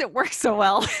 why does it work so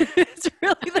well? It's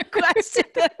really the question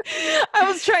that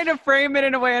I was trying to frame it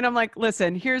in a way. And I'm like,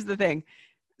 listen, here's the thing.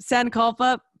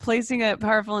 Sankalpa, placing a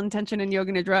powerful intention in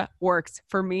yoga nidra, works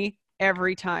for me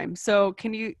every time. So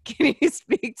can you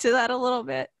speak to that a little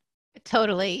bit?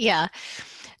 Totally. Yeah.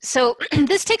 So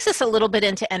this takes us a little bit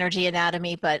into energy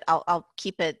anatomy, but I'll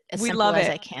keep it as We simple love as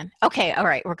it. I can. Okay. All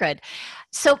right. We're good.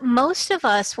 So most of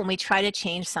us, when we try to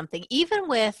change something, even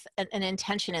with an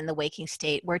intention in the waking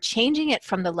state, we're changing it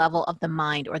from the level of the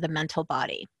mind or the mental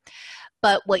body.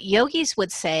 But what yogis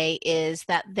would say is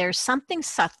that there's something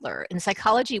subtler. In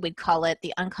psychology, we'd call it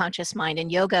the unconscious mind. In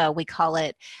yoga, we call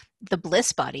it the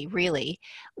bliss body, really,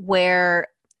 where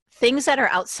things that are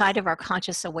outside of our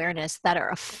conscious awareness that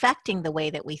are affecting the way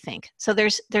that we think. So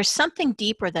there's something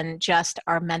deeper than just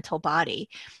our mental body.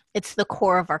 It's the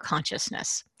core of our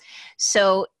consciousness.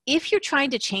 So if you're trying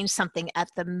to change something at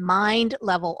the mind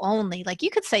level only, like you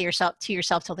could say to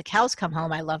yourself till the cows come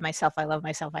home, I love myself, I love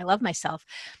myself, I love myself.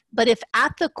 But if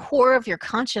at the core of your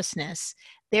consciousness,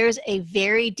 there's a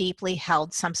very deeply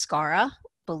held samskara,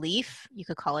 belief, you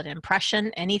could call it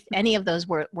impression, any of those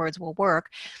words will work,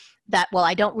 that, well,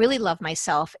 I don't really love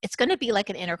myself, it's going to be like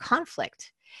an inner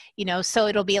conflict. So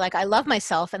it'll be like, I love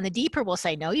myself. And the deeper will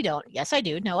say, no, you don't. Yes, I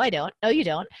do. No, I don't. No, you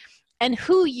don't. And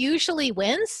who usually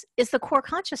wins is the core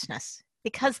consciousness,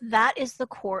 because that is the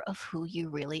core of who you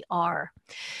really are.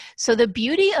 So the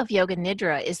beauty of Yoga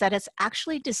Nidra is that it's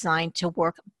actually designed to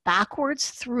work backwards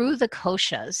through the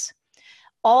koshas,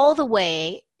 all the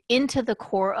way into the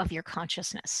core of your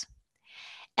consciousness.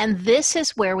 And this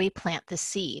is where we plant the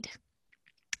seed.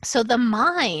 So the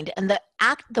mind and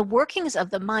the workings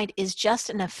of the mind is just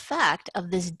an effect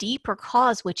of this deeper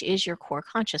cause, which is your core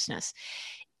consciousness.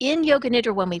 In Yoga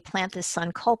Nidra, when we plant this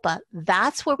sankalpa,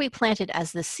 that's where we plant it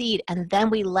as the seed, and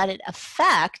then we let it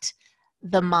affect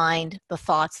the mind, the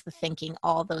thoughts, the thinking,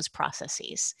 all those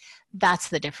processes. That's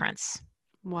the difference.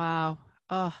 Wow.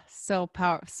 Oh, so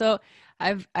powerful. So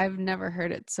I've never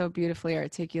heard it so beautifully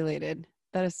articulated.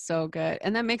 That is so good.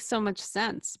 And that makes so much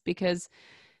sense, because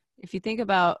if you think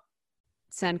about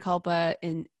sankalpa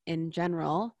in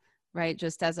general, right?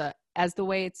 Just as the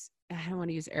way it's, I don't want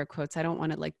to use air quotes. I don't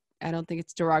want to, like, I don't think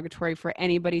it's derogatory for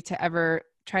anybody to ever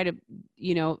try to,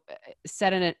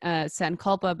 set in a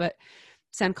sankalpa, but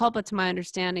sankalpa, to my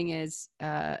understanding, is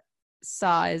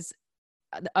sa is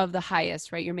of the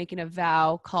highest, right? You're making a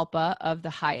vow, kalpa, of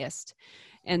the highest.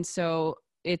 And so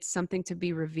it's something to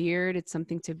be revered. It's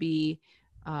something to be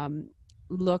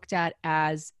looked at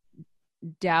as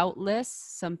doubtless,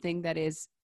 something that is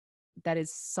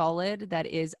solid, that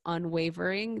is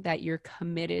unwavering, that you're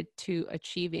committed to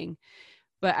achieving.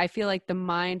 But I feel like the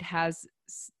mind has,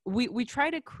 we try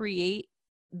to create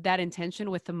that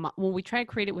intention with when we try to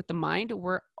create it with the mind,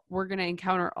 we're going to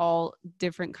encounter all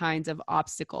different kinds of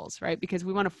obstacles, right? Because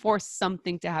we want to force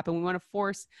something to happen. We want to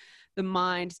force the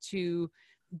mind to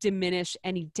diminish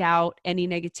any doubt, any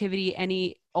negativity,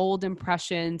 any old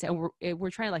impressions. And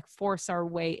we're trying to, like, force our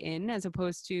way in, as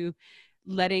opposed to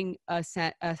letting a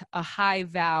high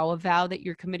vow, a vow that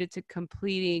you're committed to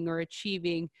completing or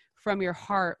achieving from your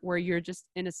heart, where you're just,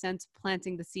 in a sense,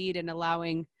 planting the seed and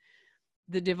allowing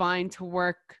the divine to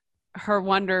work her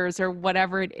wonders, or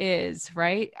whatever it is,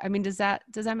 right? I mean, does that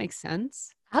make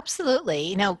sense?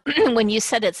 Absolutely. When you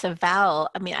said it's a vow,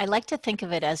 I mean, I like to think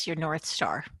of it as your North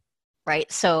Star,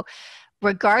 right? So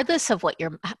regardless of what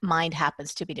your mind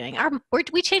happens to be doing,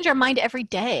 we change our mind every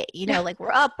day. Like,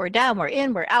 we're up, we're down, we're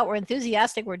in, we're out, we're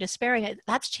enthusiastic, we're despairing.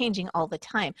 That's changing all the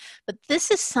time. But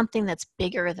this is something that's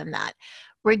bigger than that.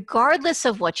 Regardless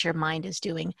of what your mind is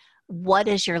doing, what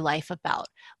is your life about?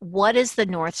 What is the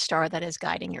North Star that is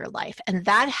guiding your life? And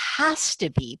that has to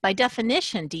be, by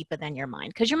definition, deeper than your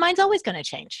mind, because your mind's always going to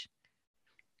change.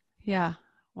 Yeah.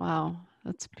 Wow.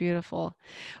 That's beautiful.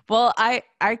 Well, I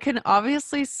can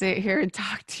obviously sit here and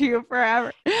talk to you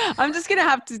forever. I'm just going to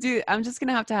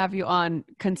have to have you on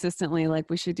consistently. Like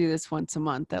we should do this once a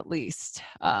month at least.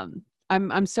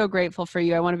 I'm so grateful for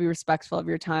you. I want to be respectful of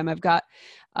your time. I've got,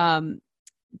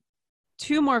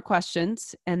 two more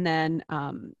questions and then,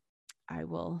 I'll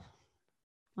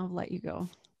let you go.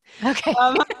 Okay.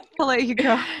 I'll let you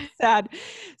go. Sad.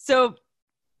 So,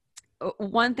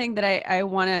 one thing that I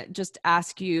want to just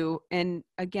ask you, and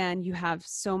again, you have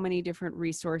so many different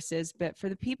resources, but for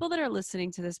the people that are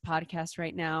listening to this podcast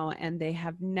right now and they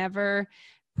have never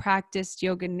practiced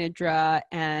yoga nidra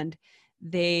and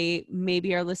they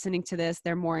maybe are listening to this,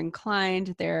 they're more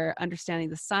inclined, they're understanding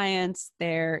the science,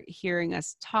 they're hearing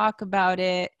us talk about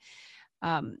it.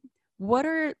 What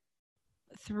are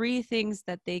 3 things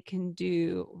that they can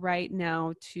do right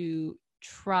now to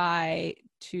try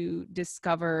to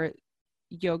discover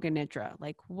yoga nidra?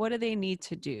 Like, what do they need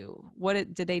to do?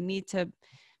 Do they need to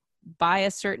buy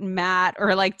a certain mat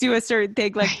or like do a certain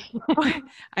thing? Like,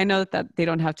 I know that they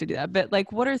don't have to do that, but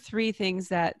like, what are 3 things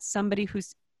that somebody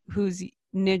who's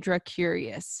nidra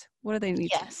curious, what do they need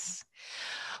to do? Yes.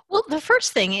 Well, the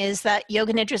first thing is that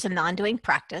yoga nidra is a non-doing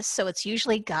practice, so it's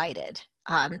usually guided.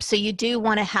 So you do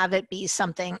want to have it be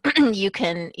something you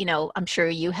can, I'm sure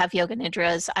you have yoga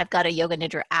nidras. I've got a yoga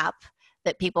nidra app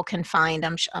that people can find.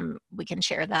 We can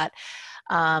share that.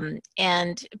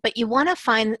 But you want to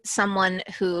find someone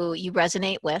who you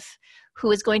resonate with,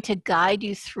 who is going to guide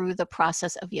you through the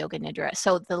process of yoga nidra.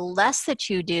 So the less that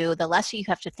you do, the less you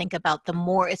have to think about, the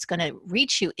more it's going to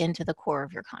reach you into the core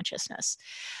of your consciousness.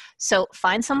 So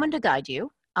find someone to guide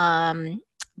you.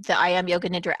 The I Am Yoga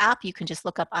Nidra app, you can just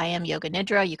look up I Am Yoga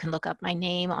Nidra. You can look up my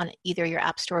name on either your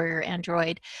app store or your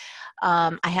Android.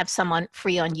 I have someone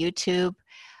free on YouTube.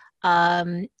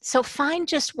 So find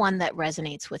just one that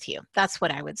resonates with you. That's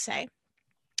what I would say.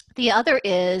 The other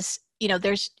is,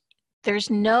 there's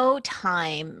no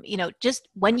time, just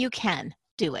when you can,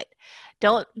 do it.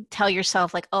 Don't tell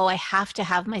yourself like, oh, I have to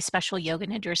have my special yoga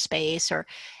nidra space. Or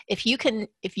if you're going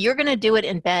to do it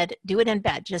in bed, do it in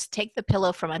bed. Just take the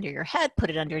pillow from under your head,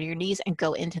 put it under your knees, and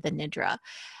go into the nidra.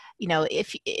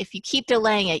 If you keep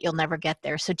delaying it, you'll never get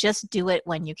there. So just do it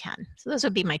when you can. So those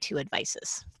would be my 2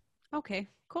 advices. Okay,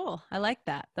 cool. I like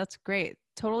that. That's great.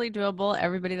 Totally doable.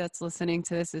 Everybody that's listening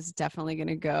to this is definitely going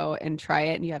to go and try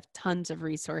it. And you have tons of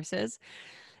resources.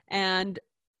 And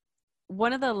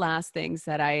one of the last things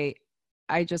that I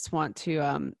just want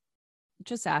to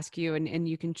just ask you, and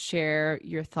you can share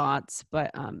your thoughts,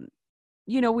 but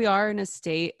we are in a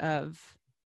state of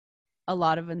a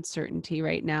lot of uncertainty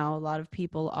right now. A lot of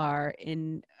people are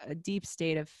in a deep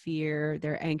state of fear.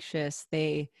 They're anxious.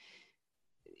 We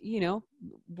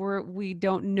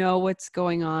don't know what's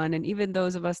going on. And even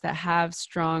those of us that have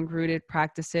strong rooted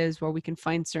practices where we can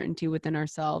find certainty within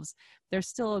ourselves, there's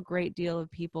still a great deal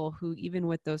of people who, even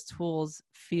with those tools,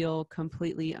 feel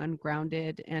completely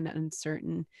ungrounded and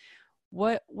uncertain.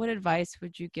 What advice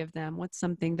would you give them? What's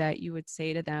something that you would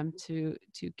say to them to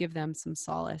give them some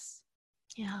solace?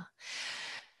 Yeah.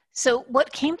 So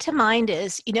what came to mind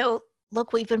is,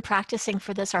 look, we've been practicing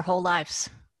for this our whole lives.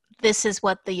 This is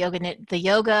what the yoga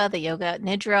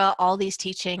nidra, all these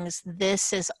teachings,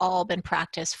 this has all been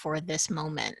practiced for this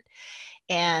moment.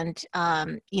 And,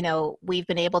 we've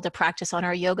been able to practice on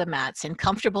our yoga mats in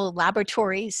comfortable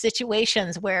laboratory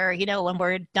situations where, when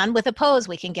we're done with a pose,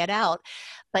 we can get out.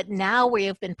 But now we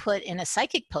have been put in a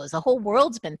psychic pose. The whole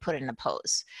world's been put in a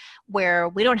pose where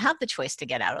we don't have the choice to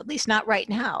get out, at least not right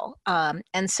now.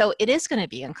 And so it is going to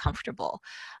be uncomfortable.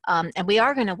 And we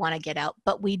are going to want to get out,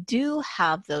 but we do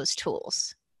have those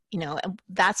tools, and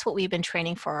that's what we've been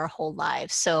training for our whole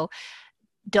lives. So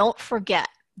don't forget,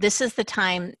 this is the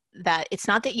time that it's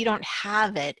not that you don't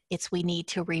have it, it's we need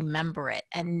to remember it.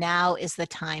 And now is the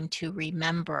time to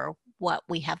remember what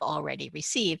we have already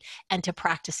received and to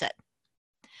practice it.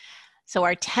 So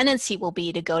our tendency will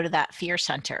be to go to that fear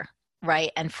center,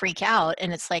 right? And freak out.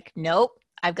 And it's like, nope,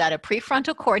 I've got a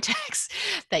prefrontal cortex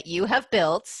that you have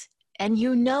built and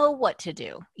you know what to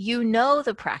do. You know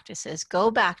the practices, go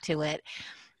back to it.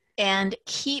 And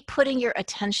keep putting your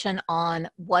attention on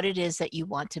what it is that you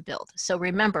want to build. So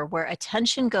remember, where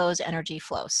attention goes, energy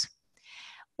flows.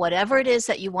 Whatever it is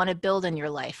that you want to build in your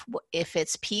life, if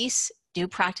it's peace, do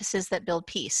practices that build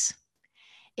peace.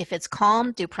 If it's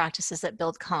calm, do practices that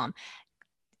build calm.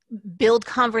 Build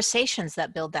conversations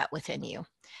that build that within you.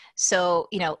 So,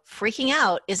 freaking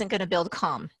out isn't going to build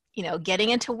calm. getting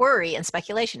into worry and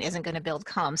speculation isn't going to build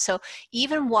calm. So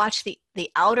even watch the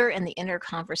outer and the inner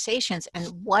conversations, and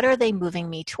what are they moving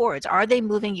me towards? Are they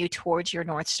moving you towards your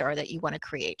North Star that you want to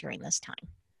create during this time?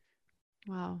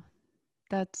 Wow.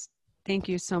 Thank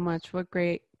you so much. What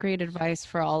great advice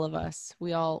for all of us.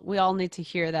 We all need to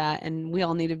hear that, and we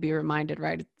all need to be reminded,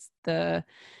 right? It's the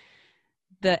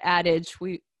adage,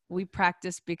 we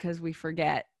practice because we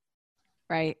forget,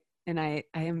 right? And I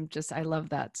love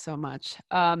that so much.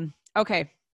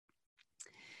 Okay.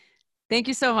 Thank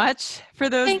you so much for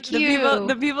the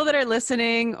people that are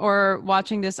listening or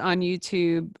watching this on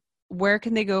YouTube. Where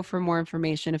can they go for more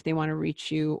information if they want to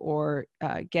reach you or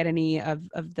get any of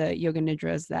the yoga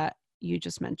nidras that you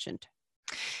just mentioned?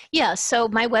 Yeah. So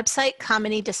my website,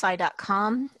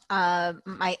 kaminidesai.com,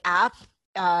 my app,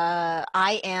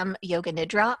 I am Yoga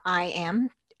Nidra.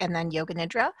 And then Yoga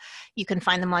Nidra. You can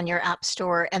find them on your app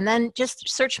store, and then just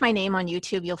search my name on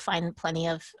YouTube. You'll find plenty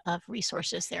of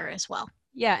resources there as well.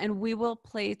 Yeah, and we will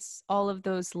place all of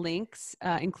those links,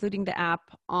 including the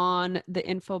app, on the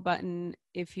info button.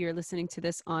 If you're listening to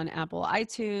this on Apple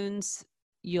iTunes,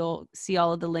 you'll see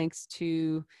all of the links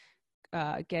to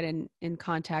get in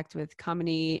contact with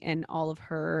Kamini and all of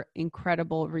her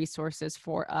incredible resources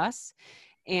for us.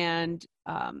 And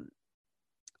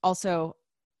also,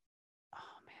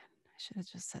 oh man, I should have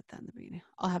just said that in the beginning.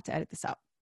 I'll have to edit this out.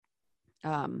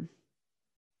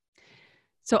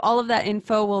 So all of that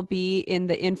info will be in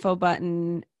the info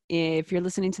button. If you're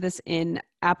listening to this in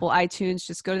Apple iTunes,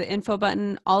 just go to the info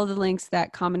button. All of the links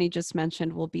that Kamini just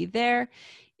mentioned will be there.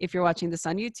 If you're watching this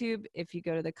on YouTube, if you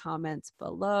go to the comments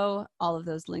below, all of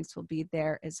those links will be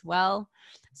there as well.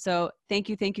 So thank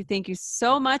you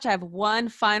so much. I have one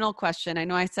final question. I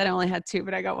know I said I only had two,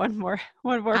 but I got one more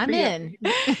I'm for in.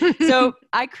 you. So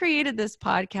I created this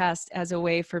podcast as a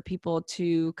way for people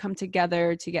to come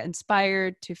together, to get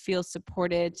inspired, to feel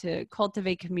supported, to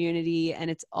cultivate community. And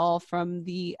it's all from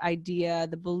the idea,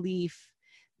 the belief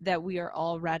that we are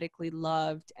all radically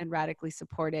loved and radically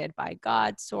supported by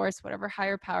God, source, whatever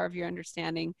higher power of your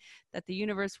understanding, that the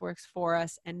universe works for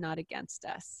us and not against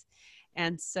us.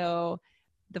 And so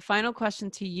the final question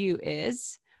to you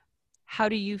is, how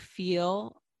do you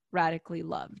feel radically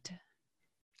loved?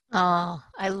 Oh,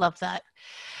 I love that.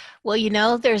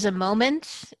 Well, there's a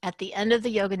moment at the end of the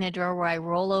Yoga Nidra where I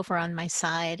roll over on my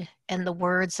side, and the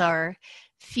words are,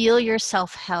 feel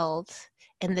yourself held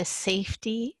in the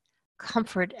safety,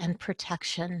 comfort, and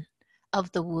protection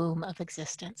of the womb of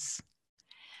existence.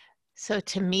 So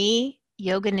to me,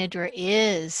 Yoga Nidra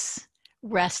is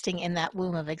resting in that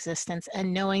womb of existence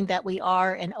and knowing that we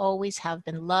are and always have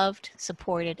been loved,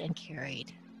 supported, and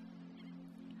carried.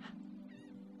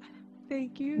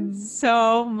 Thank you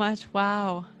so much.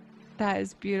 Wow. That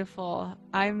is beautiful.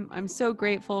 I'm so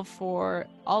grateful for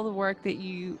all the work that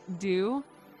you do,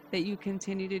 that you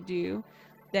continue to do,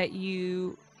 that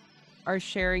you are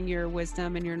sharing your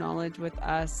wisdom and your knowledge with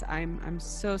us. I'm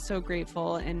so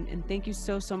grateful, and thank you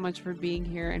so much for being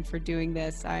here and for doing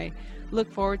this. I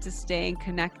look forward to staying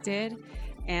connected,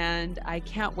 and I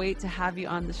can't wait to have you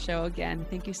on the show again.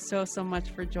 Thank you so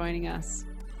much for joining us.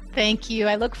 Thank you.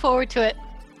 I look forward to it.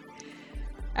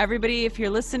 Everybody, if you're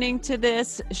listening to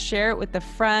this, share it with a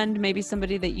friend, maybe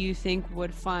somebody that you think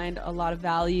would find a lot of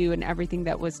value in everything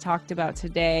that was talked about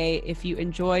today. If you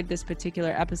enjoyed this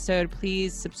particular episode,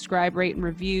 please subscribe, rate, and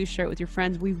review. Share it with your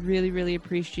friends. We really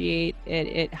appreciate it.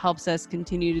 It helps us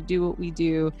continue to do what we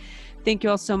do. Thank you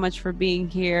all so much for being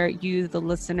here. You, the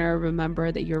listener,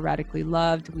 remember that you're radically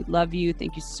loved. We love you.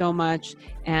 Thank you so much.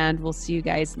 And we'll see you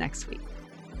guys next week.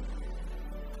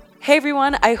 Hey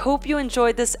everyone, I hope you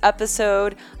enjoyed this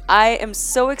episode. I am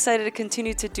so excited to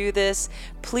continue to do this.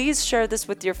 Please share this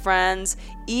with your friends.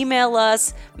 Email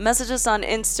us, message us on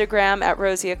Instagram at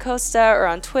Rosie Acosta or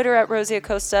on Twitter at Rosie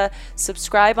Acosta.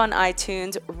 Subscribe on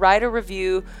iTunes, write a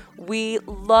review. We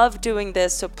love doing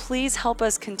this, so please help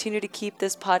us continue to keep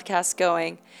this podcast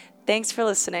going. Thanks for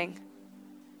listening.